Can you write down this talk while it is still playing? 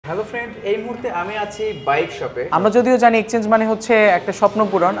Hello friend, এই মুহূর্তে আমি আছি বাইক শপে। আমরা যদিও জানি এক্সচেঞ্জ মানে হচ্ছে একটা স্বপ্ন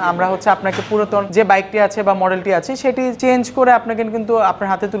পূরণ, আমরা হচ্ছে আপনাকে পুরাতন যে বাইকটি আছে বা মডেলটি আছে সেটি চেঞ্জ করে আপনাকে কিন্তু আপনার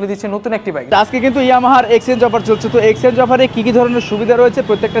হাতে তুলে দিচ্ছে নতুন একটি বাইক। আজকে কিন্তু ইয়ামাহার এক্সচেঞ্জ অফার চলছে, তো এক্সচেঞ্জ অফারে কি কি ধরনের সুবিধা রয়েছে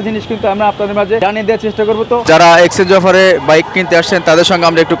প্রত্যেকটা জিনিস কিন্তু আমরা আপনাদের মাঝে জানিয়ে দেওয়ার চেষ্টা করবো। তো যারা এক্সচেঞ্জ অফারে বাইক কিনতে আসছেন তাদের সঙ্গে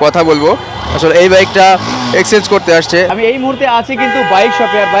আমরা একটু কথা বলবো, আসলে এই বাইকটা এক্সচেঞ্জ করতে আসছে। আমি এই মুহূর্তে আছি কিন্তু বাইক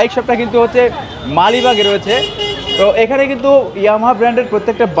শপে, আর বাইক শপটা কিন্তু হচ্ছে মালিবাগে রয়েছে। তো এখানে কিন্তু ইয়ামাহা ব্র্যান্ডের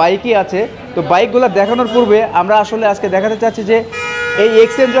প্রত্যেকটা বাইকই আছে। তো বাইকগুলো দেখানোর পূর্বে আমরা আসলে আজকে দেখাতে চাচ্ছি যে এই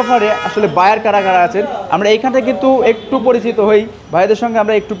এক্সচেঞ্জ অফারে আসলে বায়ার কারা কারা আছেন। আমরা এইখানে কিন্তু একটু পরিচিত হই, ভাইদের সঙ্গে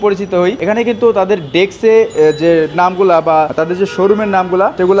আমরা একটু পরিচিত হই। এখানে কিন্তু তাদের ডেস্কে যে নামগুলা বা তাদের যে শোরুমের নামগুলা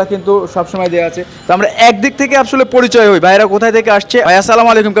সেগুলা কিন্তু সবসময় দেওয়া আছে। তো আমরা একদিক থেকে আসলে পরিচয় হই, ভাইরা কোথায় থেকে আসছে। ভাই আসসালামু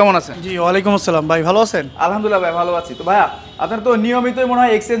আলাইকুম, কেমন আছেন? জি ওয়ালাইকুম আসসালাম ভাই, ভালো আছেন? আলহামদুলিল্লাহ ভাই, ভালো আছি। তো ভাইয়া আপনারা তো নিয়মিতই মনে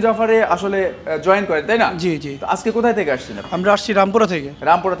হয় এক্সচেঞ্জ অফারে আসলে জয়েন করেন, তাই না? জি জি। তো আজকে কোথায় থেকে আসছেন? আমরা আসছি রামপুরা থেকে।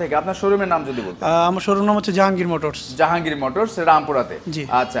 রামপুরা থেকে। আপনার শোরুমের নাম যদি বলতেন। আমার শোরুম নাম হচ্ছে জাহাঙ্গীর মোটরস। জাহাঙ্গীর মোটরস, রামপুরাতে। জি।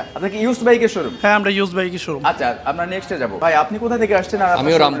 আচ্ছা, আপনার কি ইউজড বাইকের শোরুম? হ্যাঁ, আমরা ইউজ বাইকের শোরুম। আচ্ছা, আমরা নেক্সটে যাব। ভাই আপনি কোথা থেকে আসছেন? আর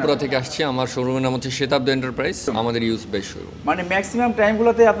আমিও রামপুরা থেকে আসছি। আমার শোরুমের নাম হচ্ছে shehabudd এন্টারপ্রাইজ, আমাদের ইউজ বাইক শোরুম। মানে ম্যাক্সিমাম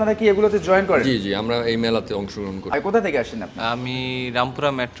টাইমগুলোতে আপনারা কি এগুলোতে জয়েন করেন? জি জি, আমরা এই মেলাতে অংশগ্রহণ করি। আর কোথা থেকে আসছেন আপনি? আমি রামপুরা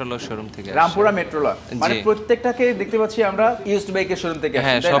মেট্রোল শোরুম থেকে আসছি। রামপুরা মেট্রোল, মানে প্রত্যেকটাকে দেখতে পাচ্ছি আমরা ইউজড বাইকের শোরুম থেকে আসছি।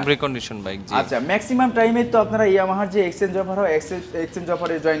 হ্যাঁ, সব রিকন্ডিশন বাইক। জি। আচ্ছা, ম্যাক্সিমাম টাইমে তো আপনারা ইয়ামাহার যে এক্সচেঞ্জ অফার হয় এক্সচেঞ্জ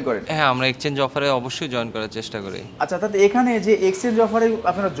অফারে জয়েন করেন? হ্যাঁ, আমরা এক্সচেঞ্জ অফারে অবশ্যই জয়েন করার চেষ্টা করি। আচ্ছা, তাতে এখানে যে এক্সচেঞ্জ অফারে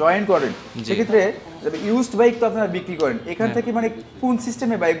আপনারা জয়েন করেন সেক্ষেত্রে ইউজড বাইক তো আপনারা বিক্রি করেন, এখান থেকে মানে কোন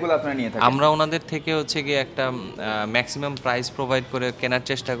সিস্টেমে বাইকগুলো আপনারা নিয়ে থাকেন? আমরা ওনাদের থেকে হচ্ছে গিয়ে একটা ম্যাক্সিমাম প্রাইস প্রোভাইড করে কেনার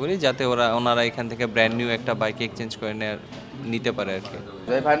চেষ্টা করি, যাতে ওনারা এখান থেকে ব্র্যান্ড নিউ একটা বাইক এক্সচেঞ্জ করে নিতে পারে আর কি।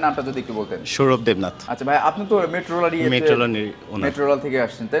 ভাইয়ের নামটা যদি একটু বলতেন। সৌরভ দেবনাথ। আচ্ছা ভাই, আপনি তো মেট্রোলার থেকে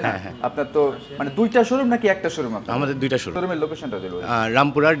আসছেন, তাই না? আপনার তো মানে দুইটা শোরুম নাকি একটা শোরুম? আমাদের দুইটা শোরুম। শোরুমের লোকেশনটা বলুন।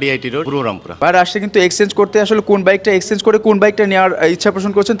 রামপুরা ডিআইটি রোড, পুরো রামপুরা। ভাই আসছে কিন্তু এক্সচেঞ্জ করতে, আসলে কোন বাইকটা এক্সচেঞ্জ করে কোন বাইকটা নেওয়ার ইচ্ছা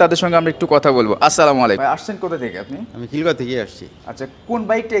পোষণ করছেন তাদের সঙ্গে আমরা একটু কথা বলবো। আসসালামু আলাইকুম। ভাই আসছেন কোথা থেকে আপনি? আমি খিলগাঁও থেকে আসছি। আচ্ছা, কোন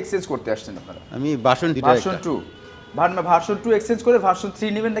বাইকটা এক্সচেঞ্জ করতে আসছেন আপনারা? আমি ভার্সন 2 ভার্সন 2 এক্সচেঞ্জ করে ভার্সন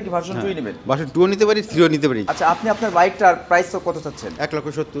 3 নেবেন নাকি ভার্সন 2 নেবেন? ভার্সন 2 নিতে পারি, 3 নিতে পারি। আচ্ছা, আপনি আপনার বাইকটার প্রাইস কত চাচ্ছেন?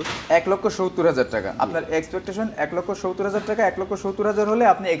 1,70,000। 1,70,000 টাকা। আপনার এক্সপেকটেশন 1,70,000 টাকা। 1,70,000 হলে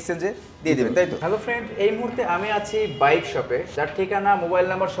আপনি এক্সচেঞ্জে দিয়ে দিবেন, তাই তো? হ্যালো ফ্রেন্ড, এই মুহূর্তে আমি আছি বাইক শপে, যার ঠিকানা, মোবাইল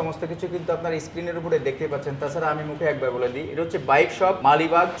নাম্বার সমস্ত কিছু কিন্তু আপনার স্ক্রিনের উপরে দেখতে পাচ্ছেন। তাছাড়া আমি মুখে একবার বলে দিই, এটা হচ্ছে বাইক শপ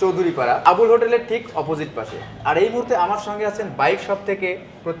মালিবাগ, চৌধুরী পাড়া, আবুল হোটেলের ঠিক অপোজিট পাশে। আর এই মুহূর্তে আমার সঙ্গে আছেন বাইক শপ থেকে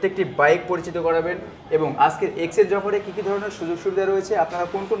প্রত্যেকটি বাইক পরিচিত করাবেন এবং আজকের এক্সচেঞ্জ অফারে কী কী ধরনের সুযোগ সুবিধা রয়েছে, আপনারা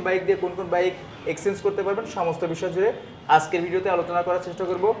কোন কোন বাইক দিয়ে কোন কোন বাইক এক্সচেঞ্জ করতে পারবেন, সমস্ত বিষয় জুড়ে আজকের ভিডিওতে আলোচনা করার চেষ্টা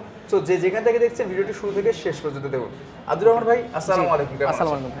করব। সো যে যেখান থেকে দেখছেন ভিডিওটি শুরু থেকে শেষ পর্যন্ত দেখুন। আব্দুর রহমান ভাই, আসসালামু আলাইকুম।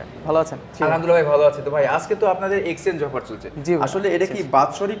 আসসালামু আলাইকুম ভাই, ভালো আছেন? আলহামদুলিল্লাহ ভাই, ভালো আছি। তো ভাই আজকে তো আপনাদের এক্সচেঞ্জ অফার চলছে, আসলে এটা কি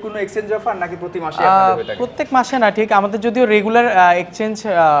বাৎসরিক কোনো এক্সচেঞ্জ অফার নাকি প্রতি মাসে আপনাদের হয়ে থাকে? প্রত্যেক মাসে না, ঠিক আমাদের যদিও রেগুলার এক্সচেঞ্জ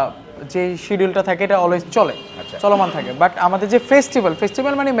যে শিডিউলটা থাকে এটা অলওয়েজ চলমান থাকে, বাট আমাদের যে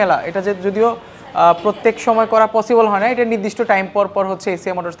ফেস্টিভ্যাল মানে মেলা, এটা যে যদিও প্রত্যেক সময় করা পসিবল হয় না, এটা নির্দিষ্ট টাইম পর হচ্ছে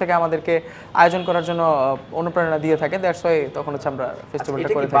এসিএ মোটরস থেকে আমাদেরকে আয়োজন করার জন্য অনুপ্রেরণা দিয়ে থাকে। দ্যাটস ওয়াই তখন হচ্ছে আমরা ফেস্টিভ্যালটা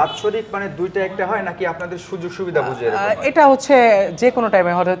করে থাকি। বাৎসরিক মানে দুইটা একটা হয় নাকি আপনাদের সুযোগ সুবিধা বুঝে? এটা হচ্ছে যে কোনো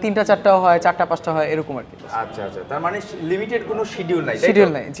টাইমে, হয়তো 3টা 4টাও হয়, 4টা 5টা হয়, এরকম আর কি। আচ্ছা আচ্ছা, তার মানে লিমিটেড কোনো শিডিউল নাই?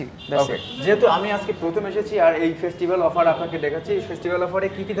 জি। ওকে, যেহেতু আমি আজকে প্রথম এসেছি আর এই ফেস্টিভ্যাল অফার আপনাকে দেখাচ্ছি, এই ফেস্টিভ্যাল অফারে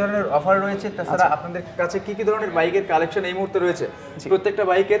কি কি ধরনের অফার রয়েছে, তাছাড়া আপনাদের কাছে কি কি ধরনের বাইকের কালেকশন এই মুহূর্তে রয়েছে, প্রত্যেকটা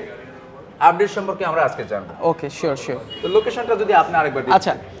বাইকের আপডেট সম্পর্কে আমরা আজকে জানবো। ওকে, শিওর। তো লোকেশনটা যদি আপনি আরেকবার দিন।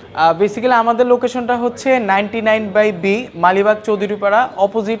 আচ্ছা, বেসিক্যালি আমাদের লোকেশনটা হচ্ছে 99/B Malibagh, Chowdhurypara,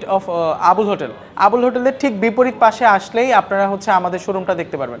 opposite of Abul hotel. Abul হোটেলের ঠিক বিপরীত পাশে আসলেই আপনারা হচ্ছে আমাদের শোরুমটা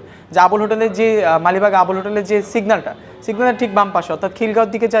দেখতে পারবেন। যে আবুল হোটেলের যে মালিবাগ আবুল হোটেলের যে সিগন্যালের ঠিক বাম পাশে, অর্থাৎ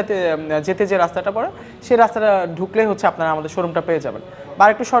খিলগাঁওর দিকে যেতে যে রাস্তাটা পড়ে, সেই রাস্তাটা ঢুকলে হচ্ছে আপনারা আমাদের শোরুমটা পেয়ে যাবেন। বা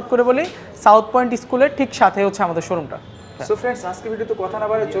একটু শর্ট করে বলি, সাউথ পয়েন্ট স্কুলের ঠিক সাথে হচ্ছে আমাদের শোরুমটা। সো ফ্রেন্ডস, আজকে ভিডিওতে কথা না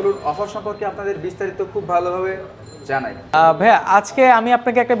বাড়িয়ে চলুন অফার সম্পর্কে আপনাদের বিস্তারিত খুব ভালোভাবে জানাই। ভাইয়া, আজকে আমি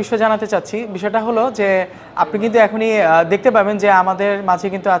আপনাকে একটা বিষয় জানাতে চাচ্ছি। বিষয়টা হলো যে আপনি কিন্তু এখনই দেখতে পাবেন যে আমাদের মাঝে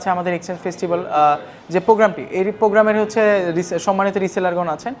কিন্তু আছে আমাদের এক্সচেঞ্জ ফেস্টিভ্যাল যে প্রোগ্রামটি, এই প্রোগ্রামের হচ্ছে সম্মানিত রিসেলারগণ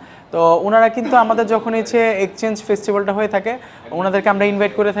আছেন। তো ওনারা কিন্তু আমাদের যখন হচ্ছে এক্সচেঞ্জ ফেস্টিভ্যালটা হয়ে থাকে, ওনাদেরকে আমরা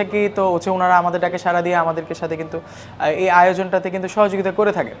ইনভাইট করে থাকি। তো হচ্ছে ওনারা আমাদের ডাকে সাড়া দিয়ে আমাদেরকে সাথে কিন্তু এই আয়োজনটাতে কিন্তু সহযোগিতা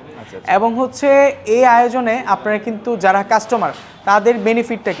করে থাকে। এবং হচ্ছে এই আয়োজনে আপনারা কিন্তু যারা কাস্টমার, তাদের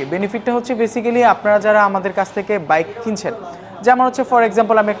বেনিফিটটা হচ্ছে বেসিক্যালি আপনারা যারা আমাদের কাছ থেকে বাইক কিনছেন, যেমন হচ্ছে ফর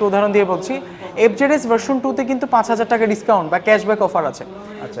এক্সাম্পল আমি একটা উদাহরণ দিয়ে বলছি, FZS ভার্সন 2তে কিন্তু 5,000 টাকা ডিসকাউন্ট বা ক্যাশব্যাক অফার আছে।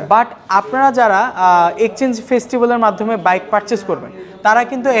 বাট আপনারা যারা এক্সচেঞ্জ ফেস্টিভ্যালের মাধ্যমে বাইক পারচেস করবেন, তারা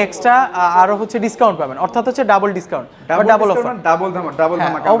কিন্তু এক্সট্রা আরো হচ্ছে ডিসকাউন্ট পাবেন, অর্থাৎ হচ্ছে ডাবল ডিসকাউন্ট বা ডাবল অফার। ডাবল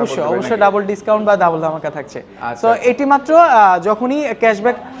ধামাকা অবশ্যই ডাবল ডিসকাউন্ট বা ডাবল ধামাকা থাকছে। আচ্ছা। তো এটি মাত্র যখনই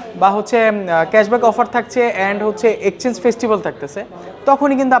ক্যাশব্যাক বা হচ্ছে ক্যাশব্যাক অফার থাকছে এন্ড হচ্ছে এক্সচেঞ্জ ফেস্টিভ্যাল থাকতেছে,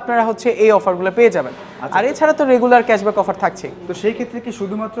 তখনই কিন্তু আপনারা হচ্ছে এই অফারগুলো পেয়ে যাবেন। আর এছাড়া তো রেগুলার ক্যাশব্যাক অফার থাকছে। তো সেই ক্ষেত্রে কি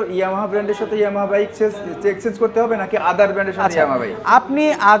শুধুমাত্র ইয়ামাহা ব্র্যান্ডের সাথে ইয়ামাহা বাইক এক্সচেঞ্জ করতে হবে নাকি আদার ব্র্যান্ডের সাথে ইয়ামাহা বাইক? আপনি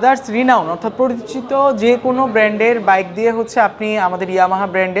আদার্স রিনাউন অর্থাৎ পরিচিত যে কোনো ব্র্যান্ডের বাইক দিয়ে হচ্ছে আপনি আমাদের ইয়ামাহা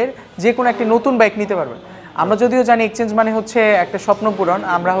ব্র্যান্ডের যে কোনো একটি নতুন বাইক নিতে পারবেন। আমরা যদিও জানি এক্সচেঞ্জ মানে হচ্ছে একটা স্বপ্ন পূরণ,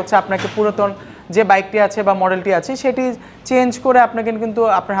 আমরা হচ্ছে আপনাকে পুরাতন যে বাইকটি আছে বা মডেলটি আছে সেটি চেঞ্জ করে আপনাকে কিন্তু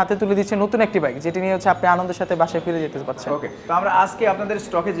আপনার হাতে তুলে দিচ্ছে নতুন একটি বাইক, যেটি নিয়ে হচ্ছে আপনি আনন্দের সাথে বাসায় ফিরে যেতে পারছেন। ওকে, তো আমরা আজকে আপনাদের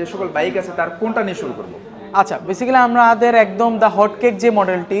স্টকে যে সকল বাইক আছে তার কোনটা নিয়ে শুরু করব? আচ্ছা, বেসিক্যালি আমাদের একদম দ্য হট কেক যে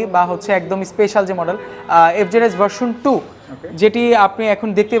মডেলটি বা হচ্ছে একদম স্পেশাল যে মডেল এফজেডএস ভার্সন 2, যেটি আপনি এখন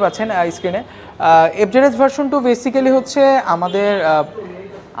দেখতে পাচ্ছেন স্ক্রিনে। এফজেডএস ভার্সন 2 বেসিক্যালি হচ্ছে আমাদের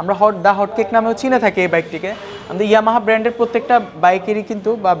আমরা দ্য হট কেক নামেও চিনে থাকি এই বাইকটিকে। আমাদের ইয়ামাহা ব্র্যান্ডের প্রত্যেকটা বাইকেরই কিন্তু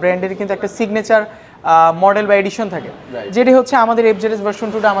বা ব্র্যান্ডেরই কিন্তু একটা সিগনেচার মডেল বা এডিশন থাকে, যেটি হচ্ছে আমাদের এফজেডএস ভার্সন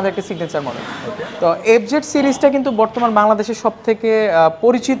 2টা আমাদের একটা সিগনেচার মডেল। তো এফজেড সিরিজটা কিন্তু বর্তমান বাংলাদেশের সবথেকে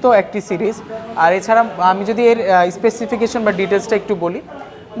পরিচিত একটি সিরিজ। আর এছাড়া আমি যদি এর স্পেসিফিকেশন বা ডিটেলসটা একটু বলি,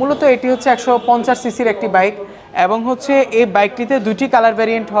 মূলত এটি হচ্ছে 150 সিসির একটি বাইক এবং হচ্ছে এই বাইকটিতে দুটি কালার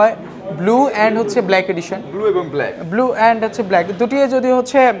ভ্যারিয়েন্ট হয়, ব্লু অ্যান্ড হচ্ছে ব্ল্যাক এডিশন। ব্লু অ্যান্ড হচ্ছে ব্ল্যাক দুটি যদি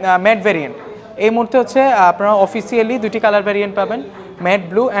হচ্ছে ম্যাট ভ্যারিয়েন্ট। এই মুহূর্তে হচ্ছে আপনারা অফিসিয়ালি দুটি কালার ভ্যারিয়েন্ট পাবেন, ম্যাট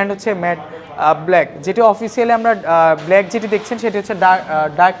ব্লু অ্যান্ড হচ্ছে ম্যাট ব্ল্যাক। যেটি অফিসিয়ালি আমরা ব্ল্যাক যেটি দেখছেন সেটি হচ্ছে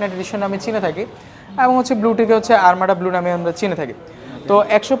ডার্ক নাইট এডিশন নামে চিনে থাকি, এবং হচ্ছে ব্লুটিকে হচ্ছে আর্মাডা ব্লু নামে আমরা চিনে থাকি। তো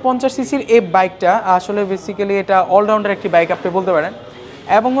 150 সিসির এই বাইকটা আসলে বেসিক্যালি এটা অলরাউন্ডার একটি বাইক আপনি বলতে পারেন।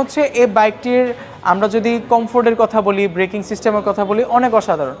 এবং হচ্ছে এই বাইকটির আমরা যদি কমফোর্টের কথা বলি, ব্রেকিং সিস্টেমের কথা বলি, অনেক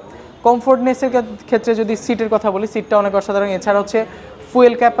অসাধারণ। কমফোর্টনেসের ক্ষেত্রে যদি সিটের কথা বলি, সিটটা অনেক অসাধারণ। এছাড়া হচ্ছে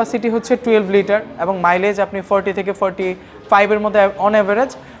ফুয়েল ক্যাপাসিটি হচ্ছে 12 লিটার এবং মাইলেজ আপনি 40 থেকে 45-এর মধ্যে অন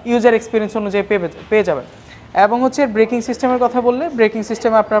অ্যাভারেজ ইউজার এক্সপিরিয়েন্স অনুযায়ী পেয়ে যাবেন। এবং হচ্ছে ব্রেকিং সিস্টেমের কথা বললে, ব্রেকিং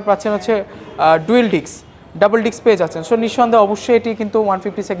সিস্টেমে আপনারা পাচ্ছেন হচ্ছে ডাবল ডিস্ক পেয়ে যাচ্ছেন। সো নিঃসন্দেহে অবশ্যই এটি কিন্তু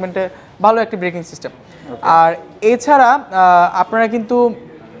 150 সেগমেন্টে ভালো একটি ব্রেকিং সিস্টেম। আর এছাড়া আপনারা কিন্তু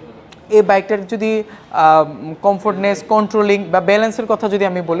এই বাইকটার যদি কমফোর্টনেস, কন্ট্রোলিং বা ব্যালেন্সের কথা যদি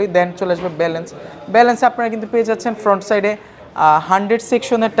আমি বলি, দেন চলে আসবে ব্যালেন্সে আপনারা কিন্তু পেয়ে যাচ্ছেন ফ্রন্ট সাইডে 100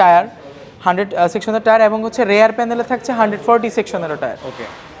 সেকশনের টায়ার এবং হচ্ছে রেয়ার প্যানেলে থাকছে 140 সেকশনেরও টায়ার। ওকে,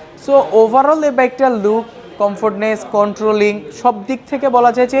 সো ওভারঅল এই বাইকটার লুক, কমফোর্টনেস, কন্ট্রোলিং সব দিক থেকে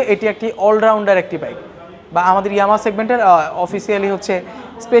বলা যায় যে এটি একটি অলরাউন্ডার একটি বাইক, বা আমাদের ইয়ামাহা সেগমেন্টের অফিসিয়ালি হচ্ছে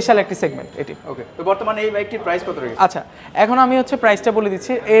স্পেশাল একটি সেগমেন্ট এটি। ওকে, তো বর্তমানে এই বাইকটির প্রাইস কত রয়েছে? আচ্ছা, এখন আমি হচ্ছে প্রাইসটা বলে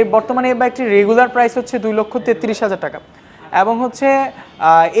দিচ্ছি। এই বর্তমানে এই বাইকটির রেগুলার প্রাইস হচ্ছে 2,33,000 টাকা, এবং হচ্ছে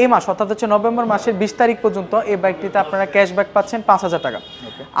এই মাস অর্থাৎ হচ্ছে নভেম্বর মাসের 20 তারিখ পর্যন্ত এই বাইকটিতে আপনারা ক্যাশব্যাক পাচ্ছেন 5,000 টাকা।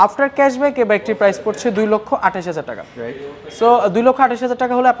 আফটার ক্যাশব্যাক এই বাইকটির প্রাইস পড়ছে 2,28,000 টাকা। সো 2,28,000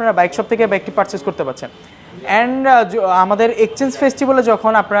 টাকা হলে আপনারা বাইক শপ থেকে বাইকটি পারচেস করতে পারছেন। অ্যান্ড আমাদের এক্সচেঞ্জ ফেস্টিভ্যালে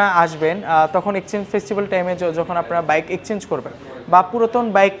যখন আপনারা আসবেন, তখন এক্সচেঞ্জ ফেস্টিভ্যাল টাইমে যখন আপনারা বাইক এক্সচেঞ্জ করবেন বা পুরাতন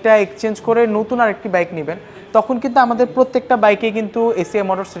বাইকটা এক্সচেঞ্জ করে নতুন আরেকটি বাইক নেবেন, তখন কিন্তু আমাদের প্রত্যেকটা বাইকে কিন্তু ACI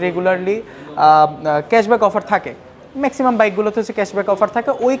motors regularly cashback offer থাকে। ম্যাক্সিমাম বাইকগুলোতে হচ্ছে ক্যাশব্যাক অফার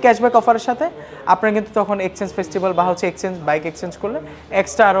থাকে। ওই ক্যাশব্যাক অফারের সাথে আপনারা কিন্তু তখন এক্সচেঞ্জ ফেস্টিভ্যাল বা হচ্ছে বাইক এক্সচেঞ্জ করলে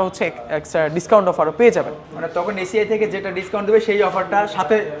এক্সট্রা আরও হচ্ছে এক্সট্রা ডিসকাউন্ট অফারও পেয়ে যাবেন। মানে তখন এসিআই থেকে যেটা ডিসকাউন্ট দেবে সেই অফারটা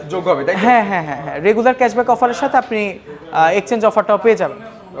সাথে যোগ হবে, তাই? হ্যাঁ, রেগুলার ক্যাশব্যাক অফারের সাথে আপনি এক্সচেঞ্জ অফারটাও পেয়ে যাবেন।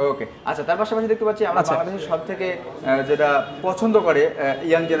 ওকে, আচ্ছা, তার পাশাপাশি দেখতে পাচ্ছি আমরা বাংলাদেশের সব থেকে যেটা পছন্দ করে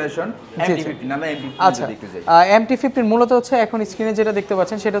ইয়াং জেনারেশন MT-15 নামে আচ্ছা, MT-15 মূলত হচ্ছে এখন স্ক্রিনে যেটা দেখতে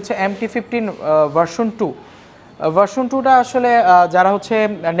পাচ্ছেন সেটা হচ্ছে MT-15 ভার্সন 2। ভার্সন 2টা আসলে যারা হচ্ছে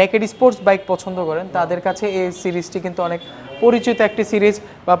নেকেড স্পোর্টস বাইক পছন্দ করেন তাদের কাছে এই সিরিজটি কিন্তু অনেক পরিচিত একটি সিরিজ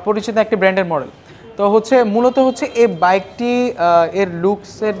বা পরিচিত একটি ব্র্যান্ডের মডেল। তো হচ্ছে মূলত হচ্ছে এই বাইকটি এর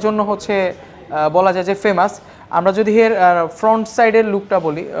লুকসের জন্য হচ্ছে বলা যায় যে ফেমাস। আমরা যদি এর ফ্রন্ট সাইডের লুকটা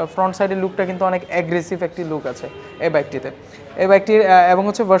বলি, ফ্রন্ট সাইডের লুকটা কিন্তু অনেক অ্যাগ্রেসিভ একটি লুক আছে এই বাইকটিতে। এই বাইকটির এবং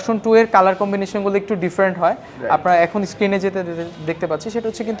হচ্ছে ভার্সন 2 এর কালার কম্বিনেশনগুলো একটু ডিফারেন্ট হয়। আপনারা এখন স্ক্রিনে যেতে দেখতে পাচ্ছি সেটা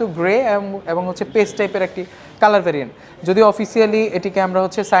হচ্ছে কিন্তু গ্রে এবং হচ্ছে পেস্ট টাইপের একটি কালার ভ্যারিয়েন্ট, যদি অফিসিয়ালি এটিকে আমরা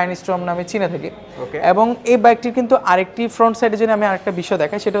হচ্ছে সাইন স্টর্ম নামে চিনে থাকি। এবং এই বাইকটির কিন্তু আরেকটি ফ্রন্ট সাইডে যদি আমি আরেকটা বিষয়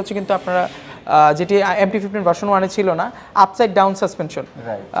দেখাই, সেটা হচ্ছে কিন্তু আপনারা যেটি MT-15 ভার্সন 1-এ ছিল না, upside down suspension.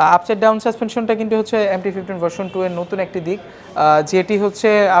 Upside down সাসপেনশনটা কিন্তু হচ্ছে MT-15 ভার্সন 2 এর নতুন একটি দিক, যেটি হচ্ছে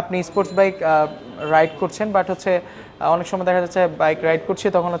আপনি স্পোর্টস বাইক রাইড করছেন, বাট হচ্ছে অনেক সময় দেখা যাচ্ছে বাইক রাইড করছি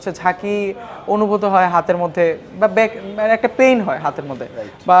তখন হচ্ছে ঝাঁকি অনুভূত হয় হাতের মধ্যে, বা একটা পেইন হয় হাতের মধ্যে,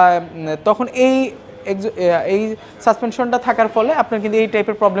 বা তখন এই সাসপেনশনটা থাকার ফলে আপনার কিন্তু এই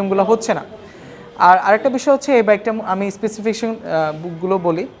টাইপের প্রবলেমগুলো হচ্ছে না। আর আরেকটা বিষয় হচ্ছে এই বাইকটা আমি স্পেসিফিকেশন গুলো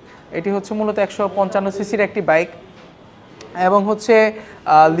বলি। এটি হচ্ছে মূলত 155 সিসির একটি বাইক এবং হচ্ছে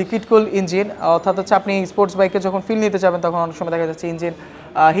লিকুইড কুল ইঞ্জিন, অর্থাৎ হচ্ছে আপনি স্পোর্টস বাইকে যখন ফিল নিতে যাবেন তখন অনেক সময় দেখা যাচ্ছে ইঞ্জিন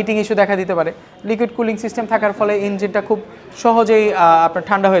হিটিং ইস্যু দেখা দিতে পারে। লিকুইড কুলিং সিস্টেম থাকার ফলে ইঞ্জিনটা খুব সহজেই আপনার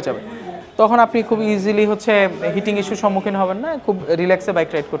ঠান্ডা হয়ে যাবে, তখন আপনি খুব ইজিলি হচ্ছে হিটিং ইস্যুর সম্মুখীন হবেন না, খুব রিল্যাক্সে বাইক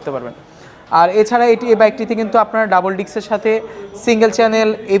রাইড করতে পারবেন। আর এছাড়া এই বাইকটিতে কিন্তু আপনারা ডাবল ডিস্কের সাথে সিঙ্গেল চ্যানেল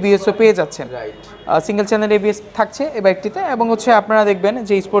এবিএসও পেয়ে যাচ্ছেন। সিঙ্গেল চ্যানেল এবিএস থাকছে এই বাইকটিতে, এবং হচ্ছে আপনারা দেখবেন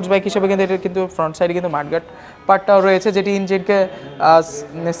যে স্পোর্টস বাইক হিসেবে কিন্তু এটা কিন্তু ফ্রন্ট সাইডে কিন্তু মাডগার্ড পার্টটাও রয়েছে, যেটি ইঞ্জিনকে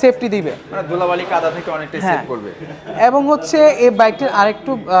সেফটি দিবে, মানে ধুলাবালি কাদা থেকে অনেকটা সেভ করবে। এবং হচ্ছে এই বাইকটির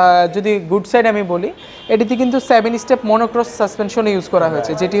আরেকটু যদি গুড সাইড আমি বলি, এটিতে কিন্তু 7 স্টেপ মনোক্রস সাসপেনশন ইউজ করা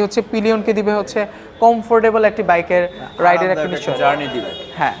হয়েছে, যেটি হচ্ছে পিলিয়নকে দিবে হচ্ছে কমফোর্টেবল একটি বাইকের রাইডের একটা নিশ্চয় জার্নি দিবে।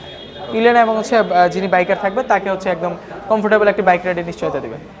 হ্যাঁ, পিলিয়ন এবং হচ্ছে যিনি বাইকার থাকবে তাকে হচ্ছে একদম কমফোর্টেবল একটি বাইক রাইডের নিশ্চয়তা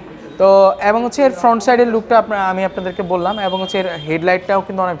দেবে। তো এবং হচ্ছে এর ফ্রন্ট সাইডের লুকটা আমি আপনাদেরকে বললাম, এবং হচ্ছে এর হেডলাইটটাও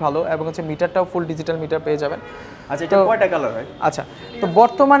কিন্তু অনেক ভালো, এবং হচ্ছে মিটারটাও ফুল ডিজিটাল মিটার পেয়ে যাবেন। আচ্ছা, এটা কয়টা কালার হয়? আচ্ছা, তো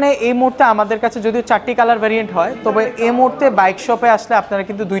বর্তমানে এই মুহূর্তে আমাদের কাছে যদিও 4টি কালার ভ্যারিয়েন্ট হয়, তবে এই মুহূর্তে বাইক শপে আসলে আপনারা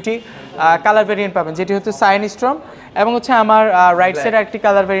কিন্তু 2টি কালার ভ্যারিয়েন্ট পাবেন, যেটি হচ্ছে সাইন স্ট্রম, এবং হচ্ছে আমার রাইট সাইডে একটি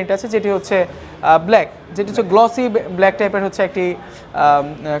কালার ভ্যারিয়েন্ট আছে যেটি হচ্ছে ব্ল্যাক, যেটি হচ্ছে গ্লসি ব্ল্যাক টাইপের হচ্ছে একটি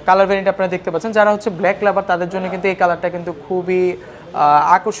কালার ভ্যারিয়েন্ট আপনারা দেখতে পাচ্ছেন। যারা হচ্ছে ব্ল্যাক লাভার তাদের জন্য কিন্তু এই কালারটা কিন্তু খুবই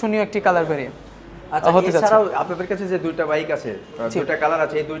আকর্ষণীয় একটি কালার ভ্যারিয়েন্ট। আচ্ছা, এছাড়াও আপনাদের কাছে যে দুইটা বাইক আছে, দুইটা কালার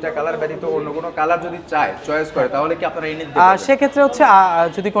আছে, এই দুইটা কালার ব্যতীত অন্য কোনো কালার যদি চায় চয়েস করে তাহলে কি আপনারা এনে দিতে পারবেন? সেক্ষেত্রে হচ্ছে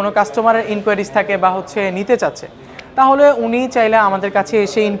যদি কোনো কাস্টমারের ইনকোয়ারিজ থাকে বা হচ্ছে নিতে চাচ্ছে, তাহলে উনি চাইলে আমাদের কাছে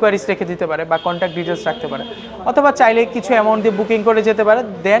এসে ইনকোয়ারিজ রেখে দিতে পারে বা কন্ট্যাক্ট ডিটেলস রাখতে পারে, অথবা চাইলে কিছু অ্যামাউন্ট দিয়ে বুকিং করে যেতে পারে।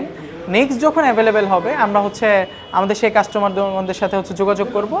 দেন নেক্সট যখন অ্যাভেলেবেল হবে আমরা হচ্ছে আমাদের সেই কাস্টমারদের সাথে হচ্ছে যোগাযোগ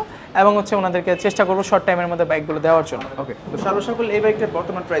করব এবং হচ্ছে ওনাদেরকে চেষ্টা করব শর্ট টাইমের মধ্যে বাইকগুলো দেওয়ার জন্য। ওকে, তো সর্বসকল এই বাইকটার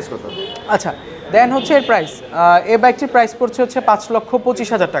বর্তমান প্রাইস কত? আচ্ছা, দেন হচ্ছে এর প্রাইস, এই বাইকটির প্রাইস পড়ছে হচ্ছে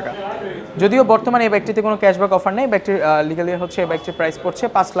 5,25,000 টাকা। যদিও বর্তমানে এই বাইকটিতে কোনো ক্যাশব্যাক অফার নেই, বাইকটির লিগালি হচ্ছে এই বাইকটির প্রাইস পড়ছে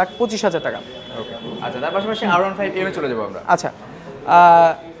 5,25,000 টাকা। ওকে, আচ্ছা, তার পাশাপাশি R15 এ চলে যাবো আমরা। আচ্ছা,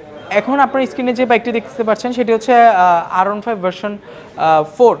 এখন আপনার স্ক্রিনে যে বাইকটি দেখতে পাচ্ছেন সেটি হচ্ছে R15 ভার্সন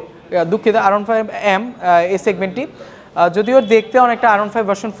 4, দুঃখিত R15M এই সেগমেন্টটি, যদিও দেখতে অনেকটা R15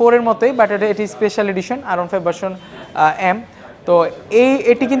 ভার্সন 4 এর মতোই, বাট এটি special edition R15 version M। তো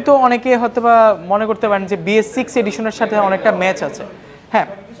এটি কিন্তু অনেকে হয়তো বা মনে করতে পারেন যে BS6 এডিশনের সাথে অনেকটা ম্যাচ আছে। হ্যাঁ,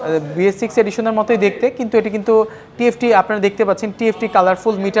 BS6 এডিশনের মতোই দেখতে, কিন্তু এটি কিন্তু TFT আপনারা দেখতে পাচ্ছেন, TFT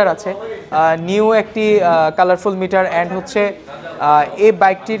কালারফুল মিটার আছে, নিউ একটি কালারফুল মিটার, অ্যান্ড হচ্ছে এই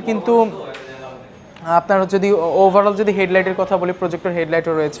বাইকটির কিন্তু আপনার যদি ওভারঅল যদি হেডলাইটের কথা বলি, প্রজেক্টর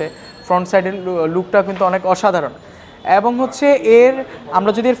হেডলাইটও রয়েছে, ফ্রন্ট সাইডের লুকটা কিন্তু অনেক অসাধারণ। এবং হচ্ছে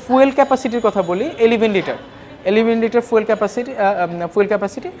আমরা যদি এর ফুয়েল ক্যাপাসিটির কথা বলি, 11 লিটার ফুয়েল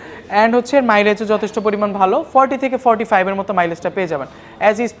ক্যাপাসিটি, অ্যান্ড হচ্ছে মাইলেজও যথেষ্ট পরিমাণ ভালো, 40 থেকে 45 এর মতো মাইলেজটা পেয়ে যাবেন।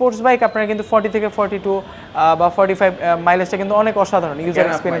 অ্যাজ এ স্পোর্টস বাইক আপনারা কিন্তু 40 থেকে 42 বা 45 মাইলেজটা কিন্তু অনেক অসাধারণ ইউজার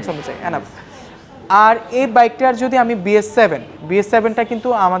এক্সপিরিয়েন্স অনুযায়ী এনাফ। আর এই বাইকটার যদি আমি BS7টা কিন্তু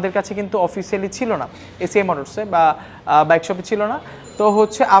আমাদের কাছে কিন্তু অফিসিয়ালি ছিল না, এসিআই মোটরসে বা বাইক শপে ছিল না। তো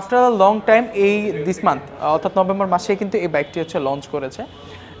হচ্ছে after a long time this month অর্থাৎ নভেম্বর মাসে কিন্তু এই বাইকটি হচ্ছে লঞ্চ করেছে,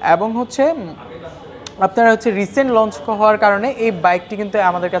 এবং হচ্ছে আপনারা হচ্ছে রিসেন্ট লঞ্চ হওয়ার কারণে এই বাইকটি কিন্তু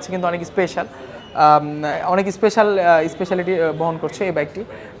আমাদের কাছে কিন্তু অনেক স্পেশালিটি বহন করছে এই বাইকটি।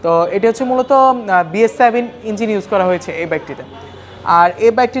 তো এটি হচ্ছে মূলত BS7 ইঞ্জিন ইউজ করা হয়েছে এই বাইকটিতে। আর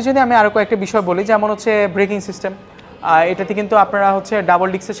এই বাইকটি যদি আমি আরও কয়েকটা বিষয় বলি, যেমন হচ্ছে ব্রেকিং সিস্টেম, এটাতে কিন্তু আপনারা হচ্ছে ডাবল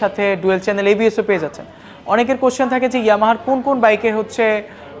ডিস্কের সাথে ডুয়েল চ্যানেল এবিএসও পেয়ে যাচ্ছেন। অনেকের কোশ্চেন থাকে যে ইয়ামাহার কোন বাইকে হচ্ছে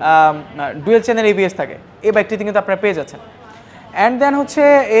ডুয়েল চ্যানেল এবিএস থাকে, এই বাইকটিতে কিন্তু আপনারা পেয়ে যাচ্ছেন। অ্যান্ড দেন হচ্ছে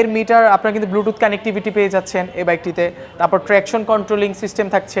এর মিটার আপনারা কিন্তু ব্লুটুথ কানেক্টিভিটি পেয়ে যাচ্ছেন এই বাইকটিতে, তারপর ট্র্যাকশন কন্ট্রোলিং সিস্টেম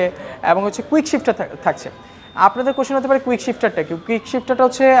থাকছে, এবং হচ্ছে কুইক শিফটার থাকছে। আপনাদের কোশ্চেন হতে পারে কুইক শিফটারটা কি? কুইক শিফটারটা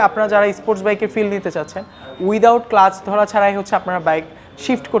হচ্ছে আপনারা যারা স্পোর্টস বাইকের ফিল নিতে চাচ্ছেন, উইদাউট ক্লাচ ধরা ছাড়াই হচ্ছে আপনারা বাইক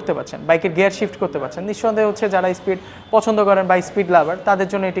শিফট করতে পারছেন, বাইকের গিয়ার শিফট করতে পারছেন। নিঃসন্দেহে হচ্ছে যারা স্পিড পছন্দ করেন বা স্পিড লাভার তাদের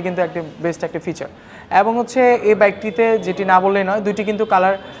জন্য এটি কিন্তু একটা বেস্ট একটা ফিচার। এবং হচ্ছে এই বাইকটিতে যেটি না বললেই নয়, দুটি কিন্তু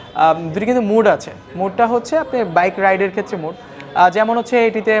মুড আছে। মুডটা হচ্ছে আপনি বাইক রাইডের ক্ষেত্রে মুড, যেমন হচ্ছে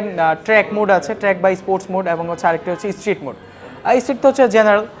এটিতে ট্র্যাক মোড আছে, ট্র্যাক বাই স্পোর্টস মোড, এবং হচ্ছে আরেকটি হচ্ছে স্ট্রিট মোড। স্ট্রিট তো হচ্ছে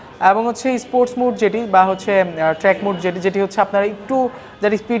জেনারেল, এবং হচ্ছে স্পোর্টস মোড যেটি বা হচ্ছে ট্র্যাক মোড যেটি হচ্ছে আপনারা একটু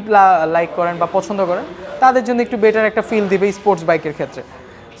যারা স্পিড লাইক করেন বা পছন্দ করেন তাদের জন্য একটু বেটার একটা ফিল দিবে স্পোর্টস বাইকের ক্ষেত্রে।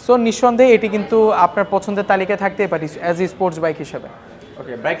 সো নিঃসন্দেহে এটি কিন্তু আপনার পছন্দের তালিকায় থাকতেই পারে অ্যাজ এ স্পোর্টস বাইক হিসেবে।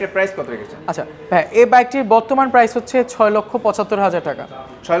 ওকে, বাইকটার প্রাইস কত রেখেছেন? আচ্ছা হ্যাঁ, এই বাইকটির বর্তমান প্রাইস হচ্ছে 6,75,000 টাকা।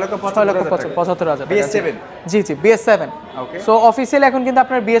 6,75,000 BS7? জি BS7। ওকে, সো অফিসিয়ালি এখন কিন্তু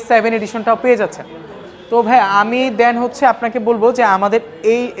আপনার BS7 এডিশনটাও পেয়ে যাচ্ছেন। তো ভাই আমি দেন হচ্ছে আপনাকে বলবো যে আমাদের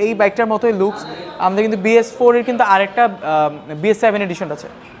এই বাইকটার মতোই লুকস আমাদের কিন্তু BS4 এর কিন্তু আরেকটা BS7 এডিশন আছে,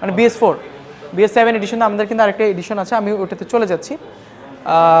 মানে BS7 এডিশন আমাদের কিন্তু আরেকটা এডিশন আছে, আমি ওটাতে চলে যাচ্ছি।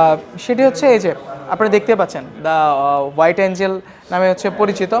 সেটি হচ্ছে এই যে আপনারা দেখতে পাচ্ছেন দ্য হোয়াইট অ্যাঞ্জেল নামে হচ্ছে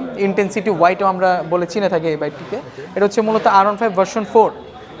পরিচিত, ইন্টেন্সিটি হোয়াইটও আমরা বলে চিনে থাকি এই বাইকটিকে। এটা হচ্ছে মূলত R15 version 4,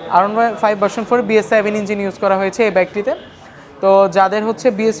 R15 version 4 BS7 engine use করা হয়েছে এই বাইকটিতে। তো যাদের হচ্ছে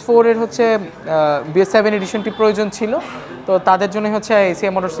BS4 এর হচ্ছে BS7 এডিশনটি প্রয়োজন ছিল, তো তাদের জন্য হচ্ছে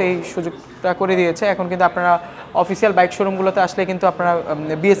এসিএম মোটরস এই সুযোগটা করে দিয়েছে। এখন কিন্তু আপনারা অফিসিয়াল বাইক শোরুমগুলোতে আসলে কিন্তু আপনারা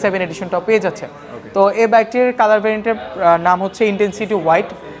BS7 এডিশনটাও পেয়ে যাচ্ছে। তো এই বাইকটির কালার ভ্যারিয়েন্টের নাম হচ্ছে ইন্টেন্সিটি হোয়াইট,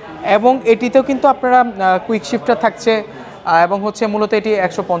 এবং এটিতেও কিন্তু আপনারা কুইক শিফটার থাকছে, এবং হচ্ছে মূলত এটি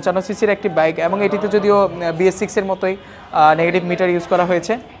 155 সিসির একটি বাইক, এবং এটিতে যদিও BS6 এর মতোই নেগেটিভ মিটার ইউজ করা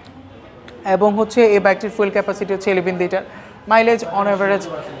হয়েছে। এবং হচ্ছে এই বাইকটির ফুয়েল ক্যাপাসিটি হচ্ছে 11 লিটার, মাইলেজ অন অ্যাভারেজ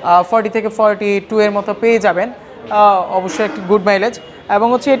 40 থেকে 42 এর মতো পেয়ে যাবেন, অবশ্যই একটি গুড মাইলেজ। এবং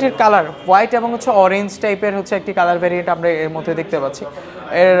হচ্ছে এটির কালার হোয়াইট এবং হচ্ছে অরেঞ্জ টাইপের হচ্ছে একটি কালার ভ্যারিয়েন্ট আমরা এর মধ্যে দেখতে পাচ্ছি।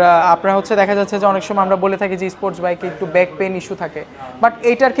 এর আপনার হচ্ছে দেখা যাচ্ছে যে অনেক সময় আমরা বলে থাকি যে স্পোর্টস বাইকে একটু ব্যাক পেন ইস্যু থাকে, বাট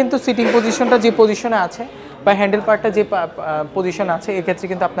এইটার কিন্তু সিটিং পজিশনটা যে পজিশনে আছে বা হ্যান্ডেল পার্টটা যে পজিশন আছে, এক্ষেত্রে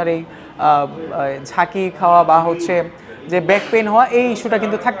কিন্তু আপনার এই ঝাঁকি খাওয়া বা হচ্ছে যে ব্যাক পেন হওয়া এই ইস্যুটা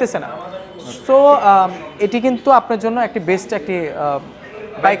কিন্তু থাকতেছে না। সো এটি কিন্তু আপনার জন্য একটি বেস্ট একটি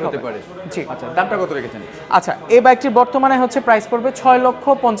বাইক হতে পারে। জি, আচ্ছা, দামটা কত রেখেছেন? আচ্ছা, এই বাইকটির বর্তমানে হচ্ছে প্রাইস পড়বে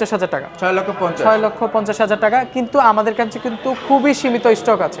 6,50,000 টাকা। 6,50,000 টাকা, কিন্তু আমাদের কাছে কিন্তু খুবই সীমিত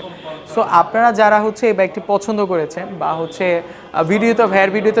স্টক আছে। সো আপনারা যারা হচ্ছে এই বাইকটি পছন্দ করেছেন বা হচ্ছে ভিডিওতে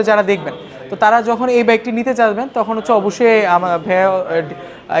ভাইয়ের ভিডিওতে যারা দেখবেন, তো তারা যখন এই বাইকটি নিতে চাইবেন তখন হচ্ছে অবশ্যই আমার ভাইয়া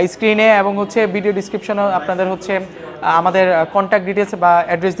স্ক্রিনে এবং হচ্ছে ভিডিও ডিসক্রিপশনে আপনাদের হচ্ছে আমাদের কন্ট্যাক্ট ডিটেলস বা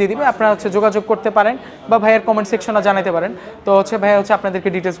অ্যাড্রেস দিয়ে দিবে, আপনারা হচ্ছে যোগাযোগ করতে পারেন বা ভাইয়ের কমেন্ট সেকশনে জানাতে পারেন। তো হচ্ছে ভাইয়া হচ্ছে আপনাদেরকে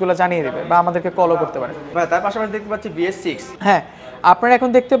ডিটেলসগুলো জানিয়ে দেবে বা আমাদেরকে কলও করতে পারেন। তার পাশাপাশি দেখতে পাচ্ছি BS6। হ্যাঁ, আপনারা এখন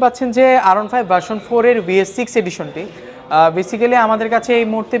দেখতে পাচ্ছেন যে R15 ভার্সন 4 এর BS6 এডিশনটি। বেসিক্যালি আমাদের কাছে এই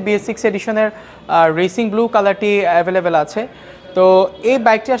মুহূর্তে BS6 এডিশনের রেসিং ব্লু কালারটি অ্যাভেলেবেল আছে। তো এই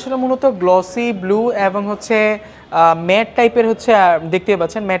বাইকটি আসলে মূলত গ্লসি ব্লু এবং হচ্ছে ম্যাট টাইপের হচ্ছে দেখতে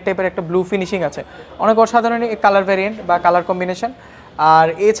পাচ্ছেন, ম্যাট টাইপের একটা ব্লু ফিনিশিং আছে, অনেক অসাধারণ কালার ভ্যারিয়েন্ট বা কালার কম্বিনেশন। আর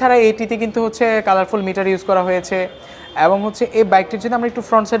এছাড়া এটিতে কিন্তু হচ্ছে কালারফুল মিটার ইউজ করা হয়েছে, এবং হচ্ছে এই বাইকটির যদি আমরা একটু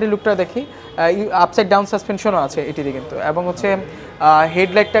ফ্রন্ট সাইডের লুকটা দেখি, আপসাইড ডাউন সাসপেনশনও আছে এটিতে কিন্তু, এবং হচ্ছে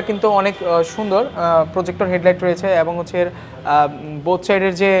হেডলাইটটা কিন্তু অনেক সুন্দর, প্রজেক্টর হেডলাইট রয়েছে, এবং হচ্ছে এর বোথ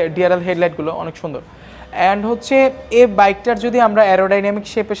সাইডের যে ডিআরএল হেডলাইটগুলো অনেক সুন্দর। অ্যান্ড হচ্ছে এই বাইকটার যদি আমরা অ্যারোডাইনামিক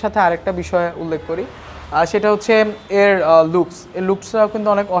শেপের সাথে আরেকটা বিষয় উল্লেখ করি, সেটা হচ্ছে এর লুকসটাও কিন্তু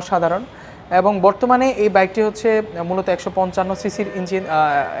অনেক অসাধারণ। এবং বর্তমানে এই বাইকটি হচ্ছে মূলত 155 সিসির ইঞ্জিন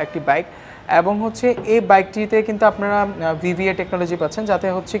একটি বাইক, এবং হচ্ছে এই বাইকটিতে কিন্তু আপনারা VVA টেকনোলজি পাচ্ছেন, যাতে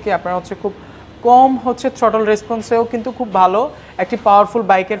হচ্ছে কি আপনারা হচ্ছে খুব কম হচ্ছে থ্রটল রেসপন্সেও কিন্তু খুব ভালো একটি পাওয়ারফুল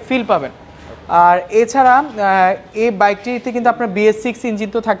বাইকের ফিল পাবেন। আর এছাড়া এই বাইকটিতে কিন্তু আপনার BS6 ইঞ্জিন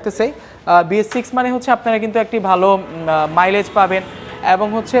তো থাকতেছেই, BS6 মানে হচ্ছে আপনারা কিন্তু একটি ভালো মাইলেজ পাবেন, এবং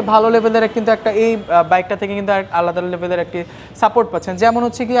হচ্ছে ভালো লেভেলের কিন্তু একটা এই বাইকটা থেকে কিন্তু আলাদা লেভেলের একটি সাপোর্ট পাচ্ছেন। যেমন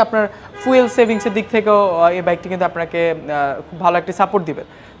হচ্ছে কি আপনার ফুয়েল সেভিংসের দিক থেকেও এই বাইকটি কিন্তু আপনাকে খুব ভালো একটি সাপোর্ট দিবে।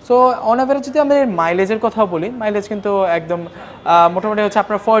 সো অন অ্যাভারেজ যদি আমরা মাইলেজের কথা বলি, মাইলেজ কিন্তু একদম মোটামুটি হচ্ছে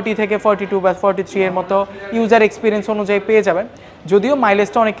আপনার 40 থেকে 42 বা 43 এর মতো ইউজার এক্সপিরিয়েন্স অনুযায়ী পেয়ে যাবেন। যদিও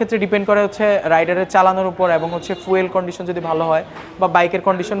মাইলেজটা অনেক ক্ষেত্রে ডিপেন্ড করে হচ্ছে রাইডারের চালানোর উপর, এবং হচ্ছে ফুয়েল কন্ডিশন যদি ভালো হয় বা বাইকের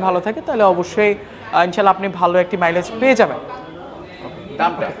কন্ডিশন ভালো থাকে, তাহলে অবশ্যই ইনশাল্লাহ আপনি ভালো একটি মাইলেজ পেয়ে যাবেন।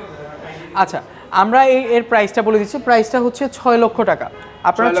 দামটা আচ্ছা, আমরা এর প্রাইসটা বলে দিচ্ছি। প্রাইসটা হচ্ছে 6 লক্ষ টাকা।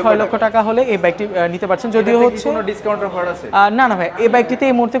 আপনারা 6 লক্ষ টাকা হলে এই বাইকটি নিতে পারছেন। যদিও হচ্ছে কোনো ডিসকাউন্ট অফার আছে? না ভাই, এই বাইকটিতে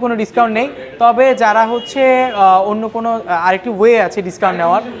এই মুহূর্তে কোনো ডিসকাউন্ট নেই, তবে যারা হচ্ছে অন্য কোনো আরেকটি ওয়ে আছে ডিসকাউন্ট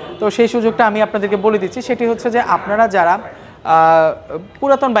নেওয়ার, তো সেই সুযোগটা আমি আপনাদেরকে বলে দিচ্ছি। সেটি হচ্ছে যে আপনারা যারা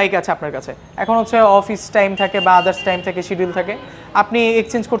পুরাতন বাইক আছে আপনার কাছে, এখন হচ্ছে অফিস টাইম থাকে বা আদার্স টাইম থেকে শিডিউল থাকে, আপনি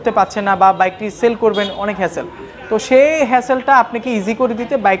এক্সচেঞ্জ করতে পারছেন না বা বাইকটি সেল করবেন, অনেক হ্যাসেল। তো সেই হ্যাসেলটা আপনাকে ইজি করে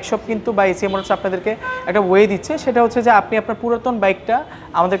দিতে বাইক শপ কিন্তু বা এসিএম মোটরস আপনাদেরকে একটা ওয়ে দিচ্ছে। সেটা হচ্ছে যে আপনি আপনার পুরাতন বাইকটা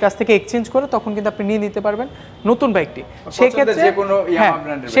আমাদের কাছ থেকে এক্সচেঞ্জ করে তখন কিন্তু আপনি নিয়ে নিতে পারবেন নতুন বাইকটি। সেক্ষেত্রে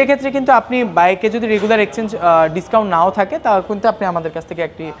সেক্ষেত্রে কিন্তু আপনি বাইকে যদি রেগুলার এক্সচেঞ্জ ডিসকাউন্ট নাও থাকে, তাহলে কিন্তু আপনি আমাদের কাছ থেকে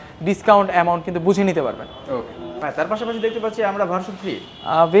একটি ডিসকাউন্ট অ্যামাউন্ট কিন্তু বুঝে নিতে পারবেন। ওকে, তার পাশাপাশি দেখতে পাচ্ছি আমরা ভার্সন 3।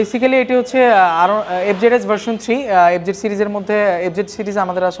 বেসিক্যালি এটি হচ্ছে আরও FZS ভার্সন 3। FZ সিরিজের মধ্যে FZ সিরিজ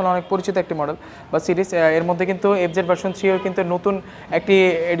আমাদের আসলে অনেক পরিচিত একটি মডেল বা সিরিজ। এর মধ্যে কিন্তু FZ ভার্সন 3 এর কিন্তু নতুন একটি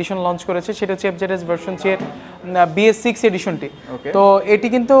এডিশন লঞ্চ করেছে, সেটা হচ্ছে FZS ভার্সন 3 এর BS6 এডিশনটি। তো এটি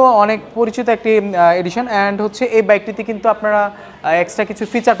কিন্তু অনেক পরিচিত একটি এডিশন, অ্যান্ড হচ্ছে এই বাইকটিতে কিন্তু আপনারা এক্সট্রা কিছু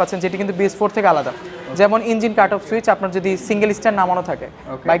ফিচার পাচ্ছেন যেটি কিন্তু BS4 থেকে আলাদা। যেমন ইঞ্জিন কাট অফ সুইচ আপনার যদি সিঙ্গেল স্ট্যান্ড নামানো থাকে,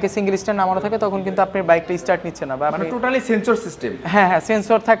 বাইকে সিঙ্গেল স্ট্যান্ড নামানো থাকে, তখন কিন্তু আপনার বাইকটা স্টার্ট নিচ্ছে না, বা মানে টোটালি সেন্সর সিস্টেম। হ্যাঁ হ্যাঁ,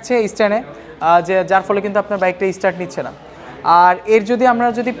 সেন্সর থাকছে স্ট্যান্ডে, যে যার ফলে কিন্তু আপনার বাইকটা স্টার্ট নিচ্ছে না। আর এর যদি আমরা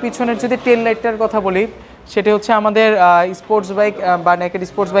যদি পিছনের যদি টেল লাইটটার কথা বলি, সেটা হচ্ছে আমাদের স্পোর্টস বাইক বা নেকেড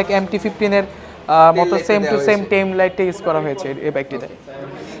স্পোর্টস বাইক MT-15 এর মতো সেম টু সেম টেল লাইটটা ইউজ করা হয়েছে এই বাইকটিতে।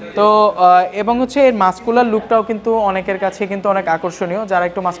 তো এবং হচ্ছে এর মাস্কুলার লুকটাও কিন্তু অনেকের কাছে কিন্তু অনেক আকর্ষণীয়, যারা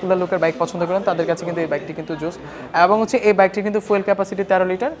একটু মাস্কুলার লুকের বাইক পছন্দ করেন তাদের কাছে কিন্তু এই বাইকটি কিন্তু জোস। এবং হচ্ছে এই বাইকটি কিন্তু fuel capacity 13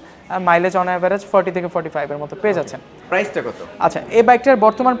 litre, R mileage on average 40 থেকে 45 এর মতো পেয়ে যাচ্ছেন। প্রাইসটা কত? আচ্ছা, এই বাইকটার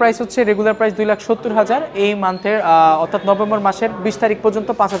বর্তমান প্রাইস হচ্ছে রেগুলার প্রাইস 2,70,000, এই মান্থের অর্থাৎ নভেম্বর মাসের 20 তারিখ পর্যন্ত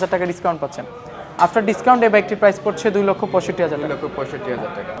 5,000 টাকা ডিসকাউন্ট পাচ্ছেন। আফটার ডিসকাউন্ট এই বাইকটির প্রাইস পড়ছে 2,65,000 টাকা।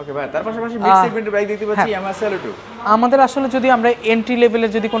 2,65,000 টাকা। ওকে ভাই, তার পাশাপাশি মিড সেগমেন্টের বাইক দেখতে পাচ্ছি Yamaha Saluto। আমাদের আসলে যদি আমরা এন্ট্রি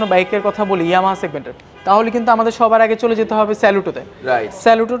লেভেলের যদি কোনো বাইকের কথা বলি Yamaha সেগমেন্টের, তাহলে কিন্তু আমাদের সবার আগে চলে যেতে হবে স্যালুটোতে। রাইট।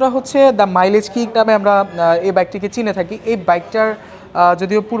 স্যালুটোটা হচ্ছে দ্য মাইলেজ কিক নামে আমরা এই বাইকটিকে চিনে থাকি। এই বাইকটার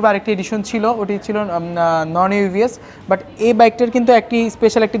যদিও পূর্বে আরেকটি এডিশন ছিল, ওটি ছিল নন ইউভিএস, বাট এই বাইকটার কিন্তু একটি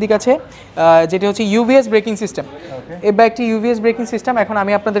স্পেশাল একটি দিক আছে, যেটি হচ্ছে ইউভিএস ব্রেকিং সিস্টেম। এই বাইকটি ইউভিএস ব্রেকিং সিস্টেম, এখন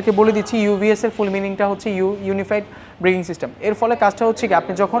আমি আপনাদেরকে বলে দিচ্ছি ইউভিএস এর ফুল মিনিংটা হচ্ছে ইউনিফাইড ব্রেকিং সিস্টেম। এর ফলে কাজটা হচ্ছে কি,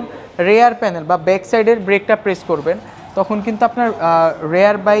 আপনি যখন রেয়ার প্যানেল বা ব্যাক সাইডের ব্রেকটা প্রেস করবেন, তখন কিন্তু আপনার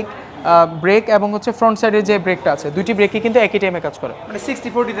রেয়ার বাইক ব্রেক এবং হচ্ছে ফ্রন্ট সাইডের যে ব্রেকটা আছে, দুটি ব্রেকই কিন্তু একই টাইমে কাজ করে, মানে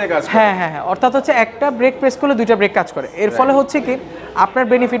 60-40 তে কাজ করে। হ্যাঁ হ্যাঁ হ্যাঁ, অর্থাৎ হচ্ছে একটা ব্রেক প্রেস করলে দুইটা ব্রেক কাজ করে। এর ফলে হচ্ছে কি, আপনার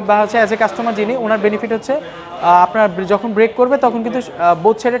বেনিফিট বা হচ্ছে অ্যাজ এ কাস্টমার যিনি, ওনার বেনিফিট হচ্ছে আপনার যখন ব্রেক করবে তখন কিন্তু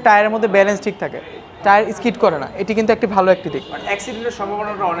বোথ সাইডের টায়ারের মধ্যে ব্যালেন্স ঠিক থাকে, টায়ার স্কিড করে না। এটি কিন্তু একটি ভালো একটি দিক। অ্যাক্সিডেন্টের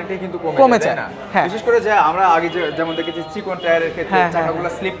সম্ভাবনাটা অনেকটাই কিন্তু কমে যায় না। হ্যাঁ, বিশেষ করে যে আমরা আগে যেমন দেখেছি চিকন টায়ারের ক্ষেত্রে চাকাগুলো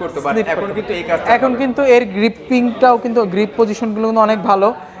স্লিপ করতে পারে, এখন কিন্তু এই কাজটা, এখন কিন্তু এর গ্রিপিংটাও কিন্তু গ্রিপ পজিশনগুলো কিন্তু অনেক ভালো।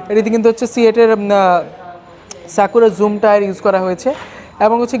 এটিতে কিন্তু হচ্ছে সিয়েটের সাকুরা জুম টায়ার ইউজ করা হয়েছে,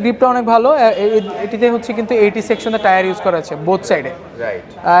 এবং হচ্ছে গ্রিপটা অনেক ভালো। এটিতে হচ্ছে কিন্তু 80 সেকশনের টায়ার ইউজ করা আছে বোথ সাইডে। রাইট।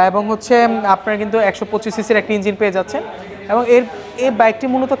 এবং হচ্ছে আপনার কিন্তু 125 সিসির একটা ইঞ্জিন পেয়ে যাচ্ছেন। এবং এই বাইকটি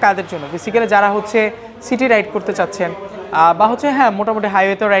মূলত কাদের জন্য, বেসিক্যালি যারা হচ্ছে সিটি রাইড করতে চাচ্ছেন, বা হচ্ছে হ্যাঁ মোটামুটি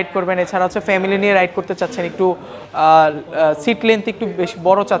হাইওয়েতেও রাইড করবেন, এছাড়া হচ্ছে ফ্যামিলি নিয়ে রাইড করতে চাচ্ছেন, একটু সিট লেন্থ একটু বেশি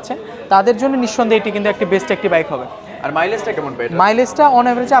বড় চাচ্ছেন, তাদের জন্য নিঃসন্দেহে এটি কিন্তু একটি বেস্ট একটি বাইক হবে। আর মাইলেজটা কেমন পায়? মাইলেজটা অন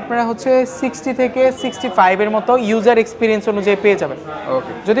এভারেজে আপনারা হচ্ছে 60 থেকে 65 এর মতো ইউজার এক্সপিরিয়েন্স অনুযায়ী পেয়ে যাবেন।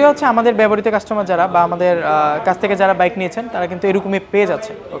 ওকে। যদিও হচ্ছে আমাদের ব্যবহৃত কাস্টমার যারা বা আমাদের কাছ থেকে যারা বাইক নিয়েছেন, তারা কিন্তু এরকমই পেয়ে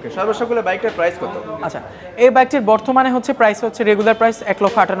যাচ্ছে। ওকে, সর্বশেষ বাইকটার প্রাইস কত? আচ্ছা, এই বাইকটির বর্তমানে হচ্ছে প্রাইস হচ্ছে রেগুলার প্রাইস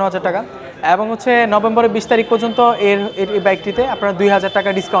 1,58,000 টাকা, এবং হচ্ছে নভেম্বরের 20 তারিখ পর্যন্ত এই বাইকটিতে আপনারা 2,000 টাকা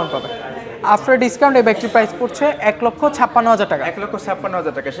ডিসকাউন্ট পাবেন। আফটার ডিসকাউন্ট এই বাইকটির প্রাইস পড়ছে 1,56,000 টাকা।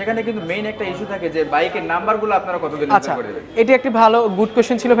 1,56,000 টাকা। সেখানে কিন্তু মেইন একটা ইস্যু থাকে যে বাইকের নাম্বারগুলো আপনারা কতদিন আচ্ছা, এটি একটি ভালো গুড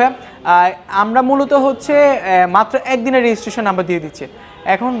কোয়েশ্চেন ছিল ভাইয়া। আমরা মূলত হচ্ছে মাত্র একদিনের রেজিস্ট্রেশন নাম্বার দিয়ে দিচ্ছি।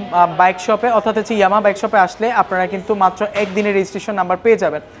 এখন বাইক শপে অর্থাৎ হচ্ছে ইয়ামাহা বাইক শপে আসলে আপনারা কিন্তু মাত্র একদিনের রেজিস্ট্রেশন নাম্বার পেয়ে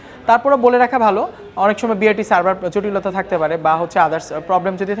যাবেন। তারপরে বলে রাখা ভালো, অনেক সময় বিআরটি সার্ভার জটিলতা থাকতে পারে বা হচ্ছে আদার্স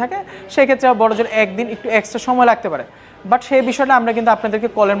প্রবলেম যদি থাকে, সেক্ষেত্রে বড় জোর একদিন একটু এক্সট্রা সময় লাগতে পারে। বাট সেই বিষয়টা আমরা কিন্তু আপনাদেরকে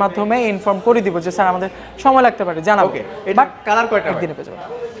কলের মাধ্যমে ইনফর্ম করে দিব যে স্যার আমাদের সময় লাগতে পারে, জানাবো। বাট কালার কয়টা? একদিনে পেয়ে যাবেন।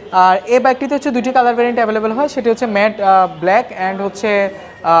 আর এই বাইকটিতে হচ্ছে দুটি কালার ভ্যারিয়েন্ট অ্যাভেলেবেল হয়, সেটি হচ্ছে ম্যাট ব্ল্যাক অ্যান্ড হচ্ছে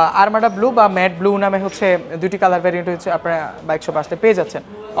আরমাডা ব্লু বা ম্যাট ব্লু নামে হচ্ছে দুটি কালার ভ্যারিয়েন্ট হচ্ছে আপনারা বাইক শপে আসলে পেয়ে যাচ্ছেন।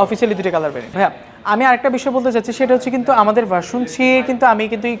 অফিসিয়ালি দুটি কালার ভ্যারিয়েন্ট। হ্যাঁ, আমি আরেকটা বিষয় বলতে চাচ্ছি, সেটা হচ্ছে কিন্তু আমাদের ভার্সন 3 কিন্তু আমি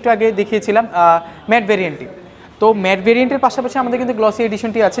কিন্তু একটু আগে দেখিয়েছিলাম ম্যাট ভ্যারিয়েন্টটি। তো ম্যাট ভেরিয়েন্টের পাশাপাশি আমাদের কিন্তু গ্লসি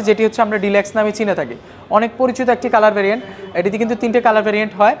এডিশনটি আছে, যেটি হচ্ছে আমরা ডিলাক্স নামে চিনে থাকি, অনেক পরিচিত একটি কালার ভেরিয়েন্ট। এটিতে কিন্তু 3টে কালার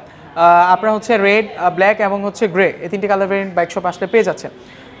ভেরিয়েন্ট হয়, আপনারা হচ্ছে রেড, ব্ল্যাক এবং হচ্ছে গ্রে, এই 3টে কালার ভেরিয়েন্ট বাইক শপ আসলে পেয়ে যাচ্ছেন।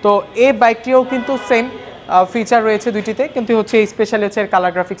 তো এই বাইকটিও কিন্তু সেম ফিচার রয়েছে দুইটিতে, কিন্তু হচ্ছে এই স্পেশাল হচ্ছে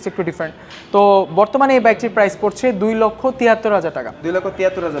কালার গ্রাফিক্স একটু ডিফারেন্ট। তো বর্তমানে এই বাইকটির প্রাইস পড়ছে 2,73,000 টাকা।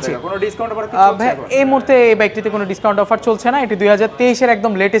 2,73,000 টাকা। কোনো ডিসকাউন্ট অফার কি চলছে এখন? এই মুহূর্তে এই বাইকটিতে কোনো ডিসকাউন্ট অফার চলছে না, এটি 2023 এর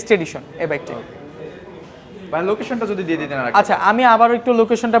একদম লেটেস্ট এডিশন এই বাইকটি। ভাই লোকেশনটা যদি দিয়ে দিতেন। আচ্ছা, আমি আবারও একটু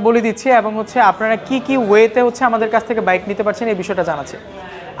লোকেশনটা বলে দিচ্ছি, এবং হচ্ছে আপনারা কি কি ওয়েতে হচ্ছে আমাদের কাছ থেকে বাইক নিতে পারছেন এই বিষয়টা জানাচ্ছি।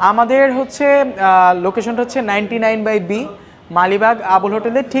 আমাদের হচ্ছে লোকেশনটা হচ্ছে 99/B মালিবাগ আবুল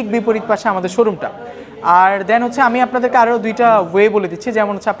হোটেলের ঠিক বিপরীত পাশে আমাদের শোরুমটা। আর দেন হচ্ছে আমি আপনাদেরকে আরও দুইটা ওয়ে বলে দিচ্ছি,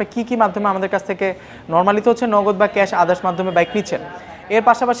 যেমন হচ্ছে আপনি কী মাধ্যমে আমাদের কাছ থেকে নর্মালি তো হচ্ছে নগদ বা ক্যাশ আদার্স মাধ্যমে বাইক নিচ্ছেন, এর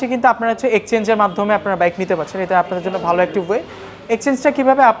পাশাপাশি কিন্তু আপনারা হচ্ছে এক্সচেঞ্জের মাধ্যমে আপনারা বাইক নিতে পারছেন। এটা আপনাদের জন্য ভালো একটি ওয়ে। এক্সচেঞ্জটা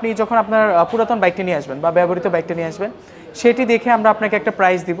কীভাবে, আপনি যখন আপনার পুরাতন বাইকটি নিয়ে আসবেন বা ব্যবহৃত বাইকটা নিয়ে আসবেন, সেটি দেখে আমরা আপনাকে একটা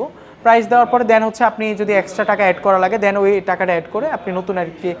প্রাইস দিব। প্রাইস দেওয়ার পরে দেন হচ্ছে আপনি যদি এক্সট্রা টাকা অ্যাড করা লাগে, দেন ওই টাকাটা অ্যাড করে আপনি নতুন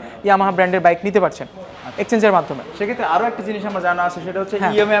একটি ইয়ামাহা ব্র্যান্ডের বাইক নিতে পারছেন এক্সচেঞ্জের মাধ্যমে। সেক্ষেত্রে আরও একটা জিনিস আমার জানা আছে, সেটা হচ্ছে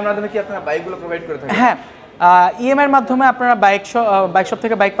ইএমআই এর মাধ্যমে কি আপনারা বাইকগুলো প্রোভাইড করে থাকেন? হ্যাঁ, ইএমআইয়ের মাধ্যমে আপনারা বাইক শপ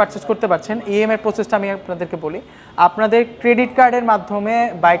থেকে বাইক পারচেস করতে পারছেন। ইএমআইয়ের প্রসেসটা আমি আপনাদেরকে বলি। আপনাদের ক্রেডিট কার্ডের মাধ্যমে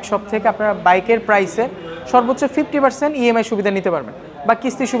বাইক শপ থেকে আপনারা বাইকের প্রাইসে সর্বোচ্চ 50% ইএমআই সুবিধা নিতে পারবেন, বা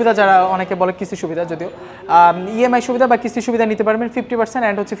কিস্তি সুবিধা, যারা অনেকে বলে কিস্তি সুবিধা, যদিও ইএমআই সুবিধা বা কিস্তি সুবিধা নিতে পারবেন 50%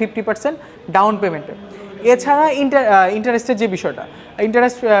 অ্যান্ড হচ্ছে 50% ডাউন পেমেন্টে। এছাড়া ইন্টারেস্টের যে বিষয়টা,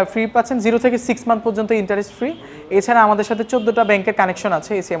 ইন্টারেস্ট ফ্রি পাচ্ছেন 0 থেকে 6 মান্থ পর্যন্ত ইন্টারেস্ট ফ্রি। এছাড়া আমাদের সাথে 14টা ব্যাংকের কানেকশন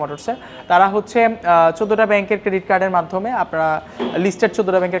আছে এসিআই মোটরসের। তারা হচ্ছে 14টা ব্যাংকের ক্রেডিট কার্ডের মাধ্যমে আপনারা লিস্টেড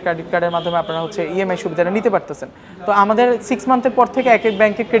 14টা ব্যাংকের ক্রেডিট কার্ডের মাধ্যমে আপনারা হচ্ছে ইএমআই সুবিধাটা নিতে পারতেছেন। তো আমাদের 6 মান্থের পর থেকে এক এক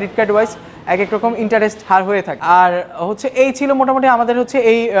ব্যাংকের ক্রেডিট কার্ড ওয়াইজ এক এক রকম ইন্টারেস্ট হার হয়ে থাকে। আর হচ্ছে এই ছিল মোটামুটি আমাদের হচ্ছে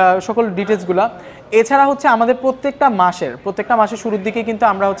এই সকল ডিটেলসগুলো। এছাড়া হচ্ছে আমাদের প্রত্যেকটা মাসের শুরুর দিকে কিন্তু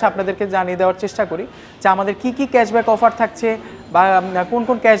আমরা হচ্ছে আপনাদেরকে জানিয়ে দেওয়ার চেষ্টা করি যে আমাদের কি কি ক্যাশব্যাক অফার থাকছে, বা কোন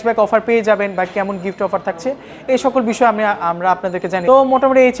কোন ক্যাশব্যাক অফার পেয়ে যাবেন, বা কেমন গিফট অফার থাকছে, এই সকল বিষয় আমরা আপনাদেরকে জানি। তো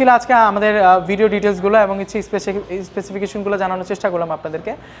মোটামুটি এই ছিল আজকে আমাদের ভিডিও ডিটেলসগুলো এবং হচ্ছে স্পেসিফিকেশনগুলো জানানোর চেষ্টা করলাম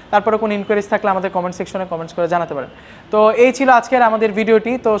আপনাদেরকে। তারপরে কোনো ইনকোয়ারিজ থাকলে আমাদের কমেন্ট সেকশনে কমেন্টস করে জানাতে পারেন। তো এই ছিল আজকের আমাদের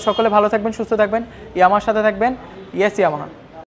ভিডিওটি। তো সকলে ভালো থাকবেন, সুস্থ থাকবেন, ইয়ামাহার সাথে থাকবেন। Yes Yamaha.